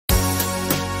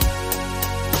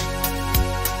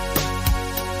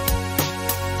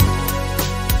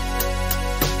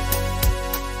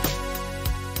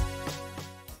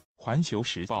环球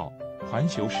时报》环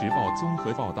球时报综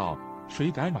合报道，谁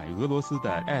敢买俄罗斯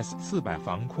的 S400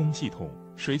防空系统，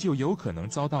谁就有可能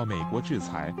遭到美国制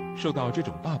裁。受到这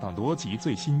种霸道逻辑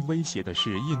最新威胁的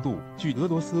是印度。据俄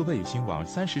罗斯卫星网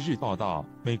30日报道，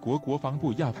美国国防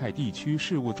部亚太地区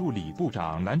事务助理部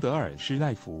长兰德尔施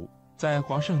赖弗在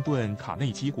华盛顿卡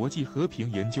内基国际和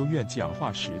平研究院讲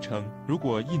话时称，如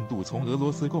果印度从俄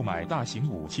罗斯购买大型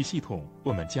武器系统，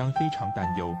我们将非常担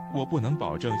忧，我不能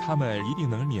保证他们一定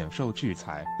能免受制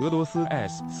裁。俄罗斯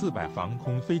S400防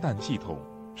空飞弹系统，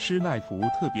施赖弗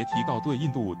特别提到对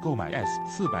印度购买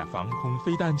S400防空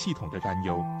飞弹系统的担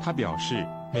忧。他表示，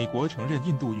美国承认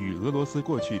印度与俄罗斯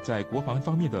过去在国防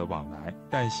方面的往来，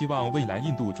但希望未来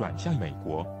印度转向美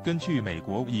国。根据美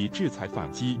国以制裁反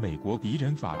击美国敌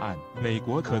人法案，美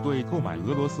国可对购买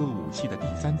俄罗斯武器的第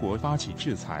三国发起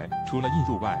制裁。除了印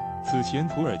度外，此前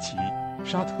土耳其、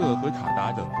沙特和卡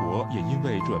达等国也因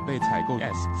为准备采购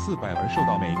S400而受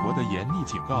到美国的严厉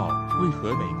警告。为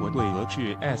何美国对俄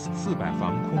制 S400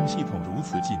防空系统如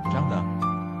此紧张呢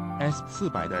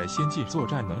？S400的先进作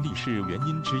战能力是原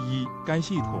因之一。该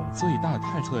系统最大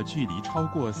探测距离超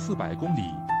过400公里，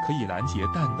可以拦截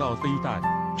弹道飞弹、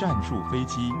战术飞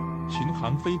机、巡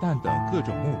航飞弹等各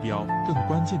种目标。更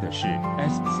关键的是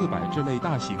 ，S400这类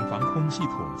大型防空系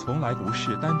统从来不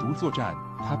是单独作战，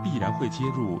它必然会接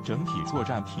入整体作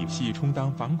战体系充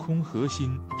当防空核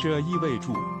心。这意味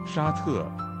着沙特、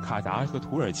卡达和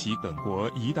土耳其等国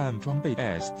一旦装备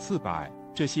S400，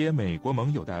这些美国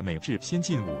盟友的美制先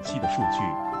进武器的数据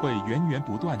会源源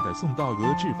不断地送到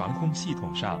俄制防空系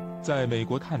统上。在美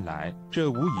国看来，这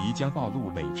无疑将暴露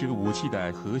美制武器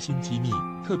的核心机密，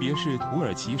特别是土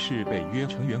耳其是北约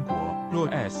成员国，若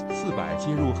S400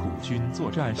接入土军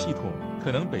作战系统，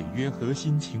可能北约核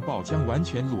心情报将完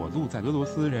全裸露在俄罗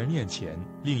斯人面前。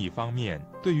另一方面，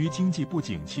对于经济不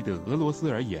景气的俄罗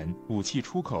斯而言，武器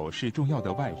出口是重要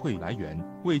的外汇来源。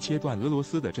为切断俄罗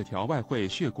斯的这条外汇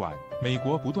血管，美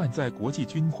国不断在国际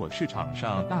军火市场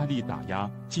上大力打压。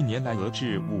近年来，俄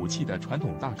制武器的传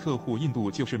统大客户印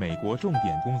度就是美国重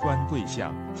点攻关对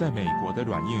象。在美国的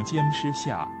软硬兼施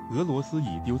下，俄罗斯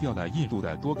已丢掉了印度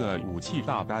的多个武器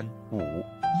大单。5.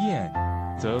 燕